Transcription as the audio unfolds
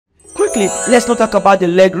Quickly, let's not talk about the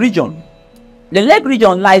leg region. The leg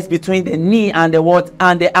region lies between the knee and the what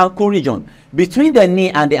and the ankle region. Between the knee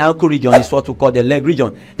and the ankle region is what we call the leg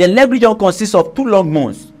region. The leg region consists of two long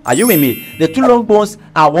bones. Are you with me? The two long bones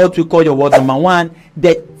are what we call your what number one,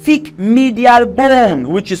 the thick medial bone,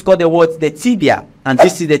 which is called the what, the tibia, and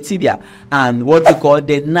this is the tibia, and what we call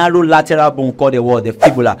the narrow lateral bone called the what, the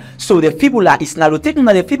fibula. So the fibula is narrow. Taking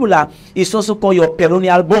that the fibula is also called your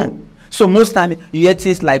peroneal bone. So most time you hear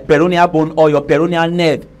things like peroneal bone or your peroneal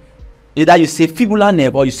nerve. Either you say fibular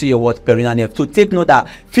nerve or you say your what, peroneal nerve. So take note that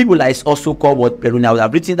fibula is also called what, peroneal.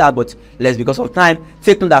 I've written that, but less because of time.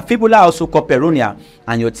 Take note that fibula also called peroneal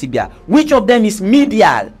and your tibia. Which of them is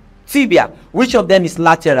medial? Tibia. Which of them is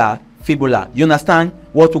lateral? Fibula. You understand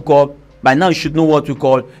what we call? By now you should know what we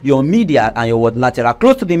call your medial and your what, lateral.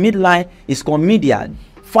 Close to the midline is called medial.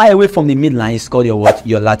 Far away from the midline is called your what,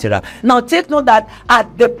 your lateral. Now take note that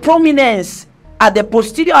at the prominence, at the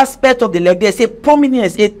posterior aspect of the leg, there's a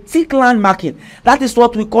prominence, a thick line marking. That is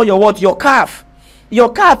what we call your what, your calf.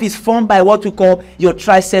 Your calf is formed by what we call your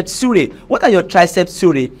triceps surae. What are your triceps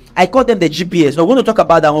surae? I call them the GPS. We're going to talk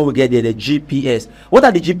about that when we get there, the GPS. What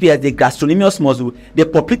are the GPS? The gastrocnemius muscle, the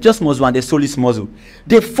popliteus muscle, and the soleus muscle.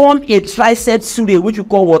 They form a triceps surae, which we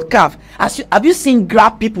call what, calf. Have you seen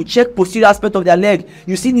grab people check posterior aspect of their leg?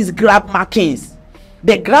 You see these grab markings.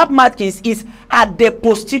 The grab markings is at the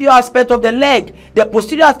posterior aspect of the leg. The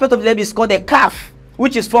posterior aspect of the leg is called the calf,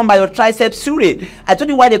 which is formed by your triceps surae. I told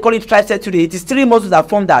you why they call it triceps surae. It is three muscles that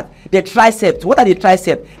form that. The triceps. What are the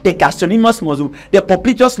triceps? The gastrocnemius muscle, the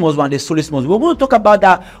popliteus muscle, and the soleus muscle. We're going to talk about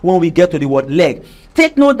that when we get to the word leg.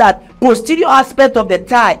 Take note that posterior aspect of the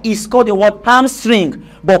thigh is called the word hamstring,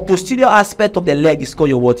 but posterior aspect of the leg is called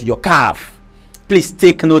your what? Your calf. Please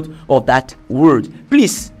take note of that word.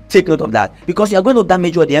 Please take note of that, because you are going to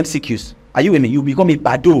damage all the MCQs. Are you with me? You become a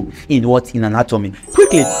bado in what? In anatomy.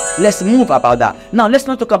 Quickly, let's move about that. Now, let's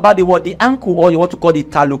not talk about the what, the ankle, or what to call the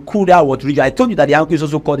talocrural what region. I told you that the ankle is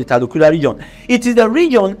also called the talocrural region. It is the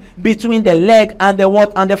region between the leg and the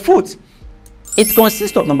what, and the foot. It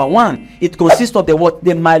consists of, number one, it consists of the what,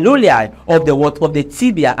 the malleoli of the what, of the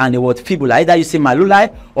tibia and the what, fibula. Either you say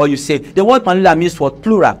malleoli or you say the word malleoli means what,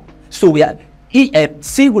 plural. So we are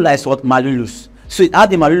singular is what, malleolus. So it has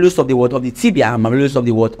the malleolus of the word of the tibia and malleolus of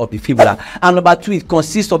the word of the fibula. And number two, it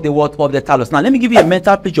consists of the word of the talus. Now let me give you a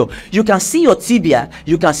mental picture. You can see your tibia,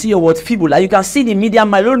 you can see your word fibula, you can see the medial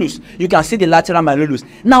malleolus, you can see the lateral malleolus.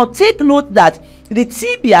 Now take note that the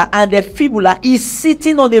tibia and the fibula is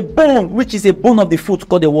sitting on a bone, which is a bone of the foot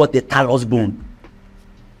called the what, the talus bone.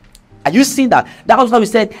 Are you seeing that? That was why we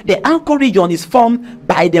said the ankle region is formed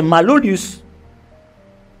by the malleolus.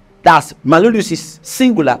 That's malleolus is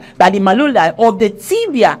singular, by the malleoli of the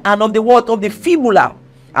tibia and of the what, of the fibula,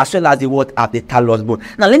 as well as the what, of the talus bone.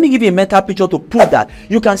 Now let me give you a mental picture to prove that.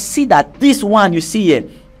 You can see that this one you see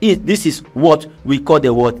here, this is what we call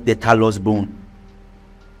the what, the talus bone.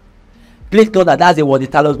 Please note that that's the what, the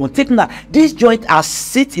talus bone. Take note that these joints are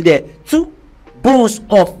sitting there. Two bones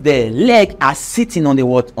of the leg are sitting on the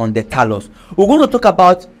what, on the talus. We're going to talk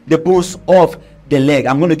about the bones of the leg.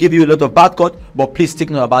 I'm going to give you a lot of bad cut, but please take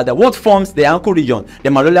note about that. What forms the ankle region? The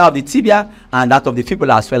malleoli of the tibia and that of the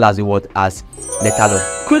fibula, as well as the what, as the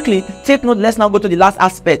talus. Quickly take note. Let's now go to the last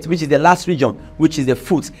aspect, which is the last region, which is the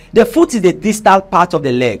foot. The foot is the distal part of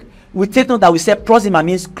the leg. We take note that we said proxima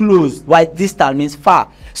means close, while distal means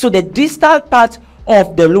far. So the distal part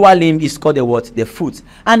of the lower limb is called the what, the foot,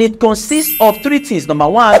 and it consists of three things. Number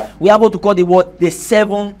one, we are able to call the what, the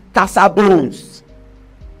 7 tarsal bones.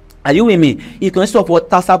 Are you with me? It consists of what,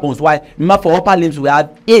 tarsal bones. Why? Remember, for upper limbs we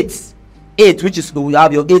have 8, which is we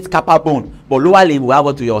have your 8 carpal bone, but lower limb we have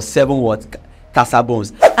what, to your 7 what, tarsal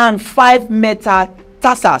bones, and 5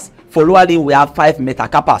 metatarsals. For lower limb we have 5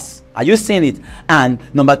 metacarpals. Are you seeing it? And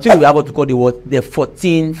number 2, we have what to call the what, the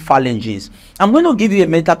 14 phalanges. I'm going to give you a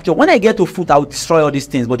mental picture. When I get to foot, I will destroy all these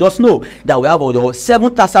things, but just know that we have all the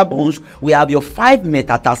 7 tarsal bones, we have your 5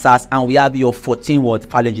 metatarsals, and we have your 14 what,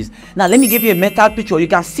 phalanges. Now let me give you a mental picture. You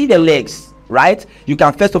can see the legs, right? You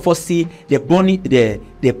can first of all see the bony,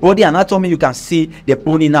 the body anatomy. You can see the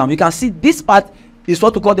bony now. You can see this part is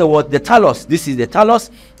what we call the what, the talus. This is the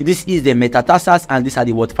talus, this is the metatarsals, and these are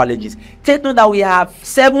the what, phalanges. Take note that we have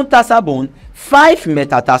 7 tarsal bone, 5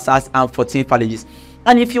 metatarsals, and 14 phalanges.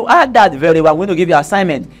 And if you add that, very well, I'm going to give you an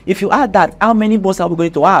assignment. If you add that, how many bones are we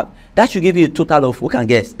going to have? That should give you a total of, we can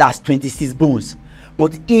guess, that's 26 bones.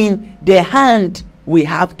 But in the hand, we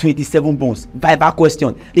have 27 bones. Vital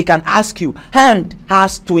question. They can ask you, hand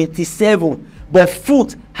has 27, but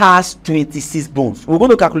foot has 26 bones. We're going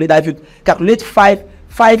to calculate that. If you calculate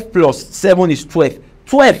 5 plus 7 is 12.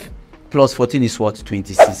 12 plus 14 is what?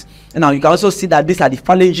 26. And now you can also see that these are the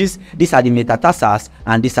phalanges, these are the metatarsals,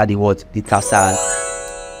 and these are the what? The tarsal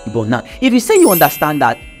bone. Now, if you say you understand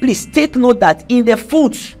that, please take note that in the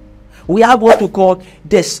foot, we have what we call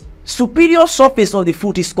the superior surface of the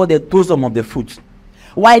foot is called the dorsum of the foot,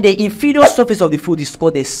 while the inferior surface of the foot is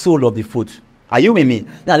called the sole of the foot. Are you with me?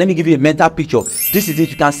 Now let me give you a mental picture. This is it.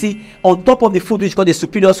 You can see on top of the foot, which is called the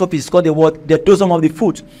superior surface, is called the what? The dorsum of the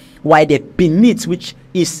foot, while the beneath, which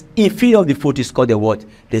is inferior of the foot, is called the what?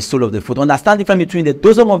 The sole of the foot. Understand the difference between the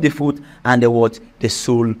dorsum of the foot and the what? The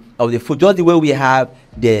sole of the foot. Just the way we have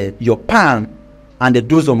your palm and the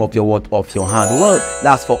dorsum of your what? Of your hand. Well,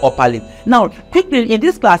 that's for upper limb. Now, quickly in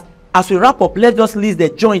this class, as we wrap up, let's just list the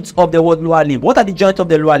joints of the what? Lower limb. What are the joints of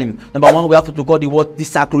the lower limb? Number one, we have to call the what? The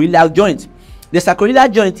sacroiliac joint. The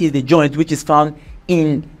sacroiliac joint is the joint which is found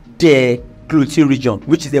in the gluteal region,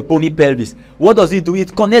 which is the bony pelvis. What does it do?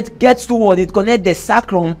 It gets toward it connects the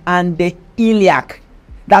sacrum and the iliac.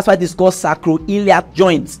 That's why it is called sacroiliac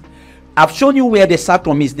joint. I've shown you where the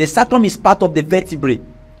sacrum is. The sacrum is part of the vertebrae,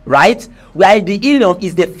 right? While the ilium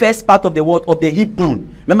is the first part of the what? Of the hip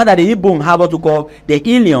bone. Remember that the hip bone have what to call the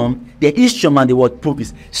ilium, the ischium, and the what?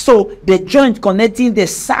 Pubis. So the joint connecting the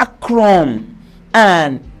sacrum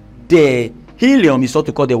and the ilium is what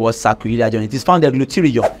to call the what? Sacroiliac joint. It is found in the gluteal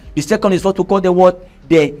region. The second is what to call the what?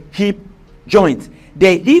 The hip joint.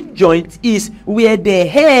 The hip joint is where the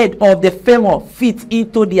head of the femur fits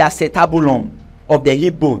into the acetabulum of the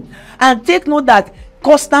hip bone. And take note that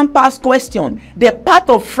constant past question, the part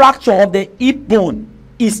of fracture of the hip bone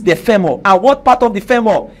is the femur. And what part of the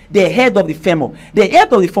femur? The head of the femur. The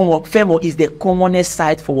head of the femur is the commonest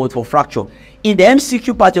site for what? For fracture. In the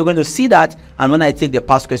MCQ part, you're going to see that, and when I take the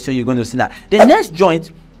past question, you're going to see that. The next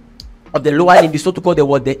joint of the lower limb is what to call the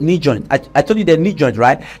what? The knee joint. I told you the knee joint,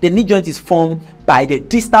 right? The knee joint is formed by the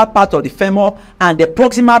distal part of the femur and the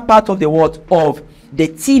proximal part of the what? Of the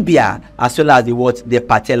tibia, as well as the what? The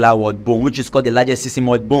patellar what? Bone, which is called the largest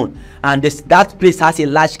sigmoid bone. And that place has a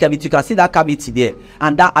large cavity. You can see that cavity there,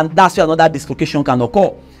 and that's where another dislocation can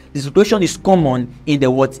occur. Dislocation is common in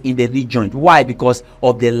the what? In the knee joint. Why? Because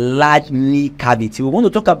of the large knee cavity. We want to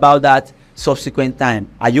talk about that subsequent time.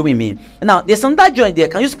 Are you with me? Now, there's another joint there.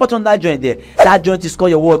 Can you spot on that joint there? That joint is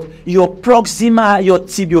called your what? Your proximal, your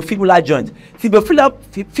tibiofibular joint.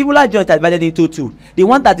 Tibiofibular joint are divided into two. The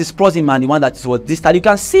one that is proximal and the one that is what? Distal. You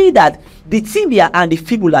can see that the tibia and the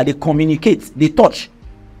fibula, they communicate, they touch.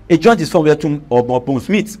 A joint is formed where two or more bones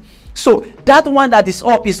meet. So that one that is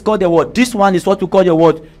up is called the what? This one is what we call your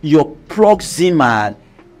what? Your proximal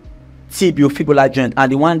tibiofibular joint, and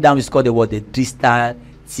the one down is called the what? The distal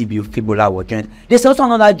tibiofibular joint. There's also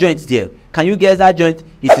another joint there. Can you guess that joint?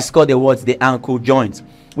 It is called the what? The ankle joint.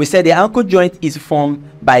 We said the ankle joint is formed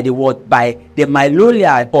by the what? By the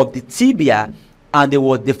malleola of the tibia and the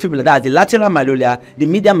what? The fibula. That's the lateral malleola, the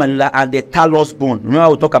medial malleola, and the talus bone. Remember,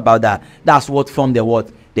 we'll talk about that. That's what formed the what?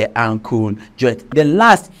 The ankle joint. The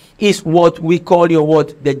last is what we call your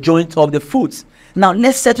what? The joint of the foot. Now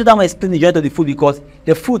let's settle down and explain the joint of the foot, because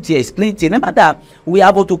the foot here is plenty. Remember that we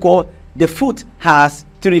have what to call the foot has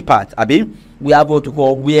three parts. We have what to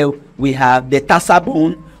call where we have the tarsal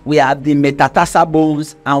bone, we have the metatarsal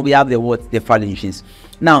bones, and we have the what? The phalanges.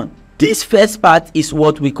 Now this first part is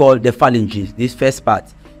what we call the phalanges. This first part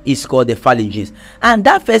is called the phalanges, and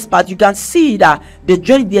that first part, you can see that the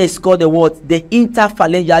joint there is called the what? The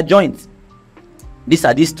interphalangeal joint. These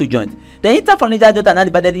are these two joints. The interphalangeal joint are now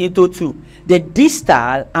divided into two: the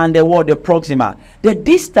distal and the what? The proximal. The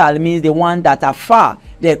distal means the one that are far.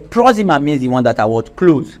 The proximal means the one that are what?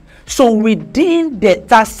 Close. So within the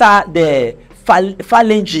tarsal, the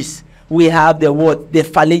phalanges, we have the what? The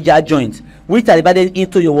phalangeal joints, which are divided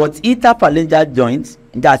into your what? Interphalangeal joints.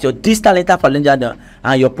 That's your distal interphalangeal joint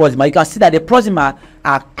and your proximal. You can see that the proximal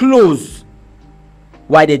are close,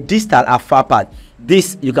 while the distal are far apart.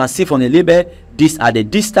 This you can see from the label. These are the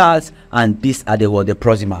distals and these are the what? The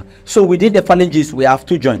proximal. So within the phalanges, we have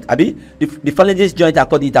two joints. The phalanges joint are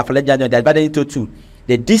called the interphalangeal joint. They're divided into two: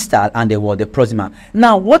 the distal and the what? The proximal.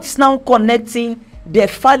 Now, what's now connecting the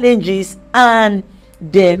phalanges and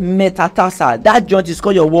the metatarsal? That joint is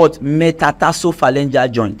called your what?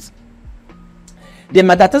 Metatarsophalangeal joint. The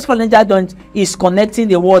metatarsophalangeal joint is connecting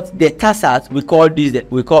the what? The tarsals. We call these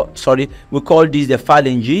the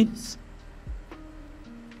phalanges.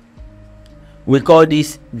 We call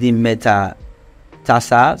this the metatarsals,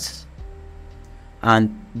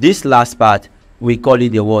 and this last part we call it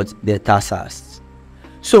the what? The tarsals.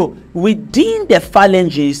 So within the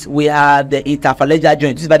phalanges, we have the interphalangeal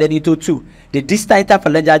joint. This is divided into two: the distal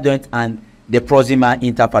interphalangeal joint and the proximal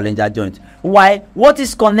interphalangeal joint. Why? What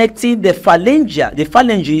is connecting the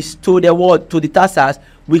phalanges to the what? To the tarsals?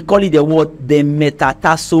 We call it the word the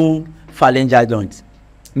metatarsophalangeal joint.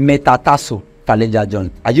 Metatarsophalangeal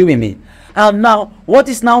joint. Are you with me? And now, what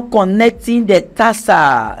is now connecting the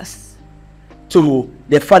tarsals to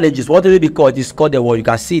the phalanges? What will it be called? It's called the word. You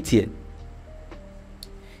can see it here.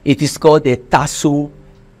 It is called the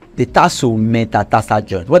tarsometastarsal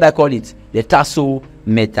joint. What I call it? The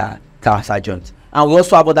tarsometastarsal joint. And we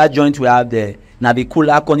also have other joints. We have the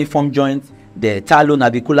navicular cuneiform joint, the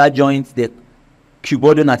talonavicular joint, the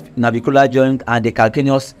cuboidal-navicular joint, and the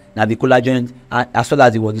calcaneus navicular joint, and as well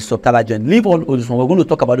as the subtalar joint. Leave all those one. We're going to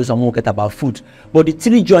talk about those and we'll get about food. But the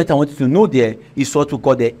three joints I want you to know there is what we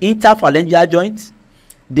call the interphalangeal joint,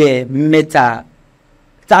 the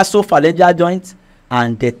metatarsophalangeal joint,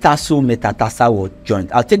 and the tarsometastarsal joint.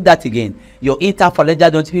 I'll take that again. Your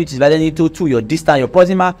interphalangeal joint, which is divided into two, your distal, your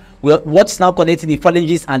proximal. Well, what's now connecting the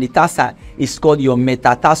phalanges and the tarsal is called your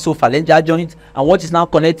metatarsophalangeal joint, and what is now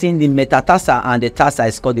connecting the metatarsal and the tarsal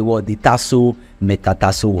is called the word the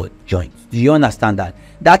tarsometastarsal joint. Do you understand that?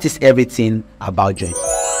 That is everything about joints.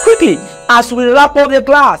 Quickly, as we wrap up the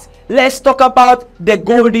class, let's talk about the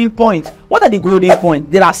golden points. What are the golden points?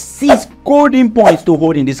 There are 6 golden points to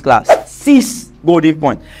hold in this class. 6 golden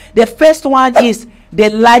points. The first one is the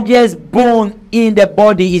largest bone in the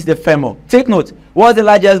body is the femur. Take note. What's the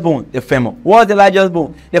largest bone? The femur. What's the largest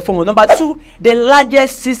bone? The femur. Number 2, the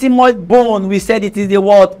largest sesamoid bone. We said it is the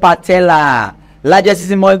word patella. Largest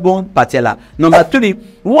sesamoid bone, patella. Number 3,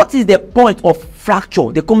 what is the point of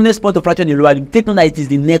fracture? The commonest point of fracture in the lower limb. Take note that it is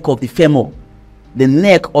the neck of the femur. The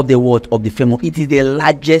neck of the word of the femur. It is the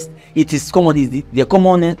largest. It is common. Is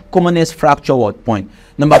the commonest fracture word point.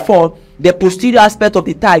 Number 4, the posterior aspect of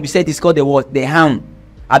the thigh. We said it's called the what? The arm.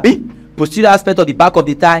 Abi? Posterior aspect of the back of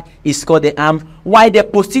the thigh is called the arm. While the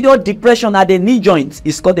posterior depression at the knee joint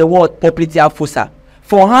is called the word popliteal fossa.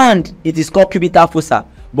 For hand, it is called cubital fossa.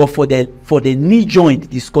 But for the knee joint,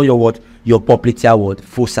 it is called your what? Your popliteal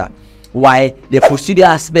fossa. While the posterior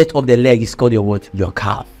aspect of the leg is called your what? Your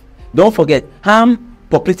calf. Don't forget, arm,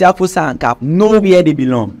 popliteal fossa, and calf, know where they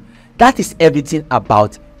belong. That is everything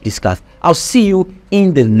about this class. I'll see you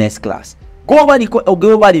in the next class. Go over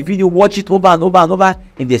the video, watch it over and over and over.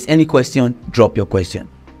 If there's any question, drop your question.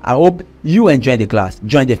 I hope you enjoy the class.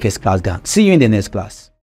 Join the first class gang. See you in the next class.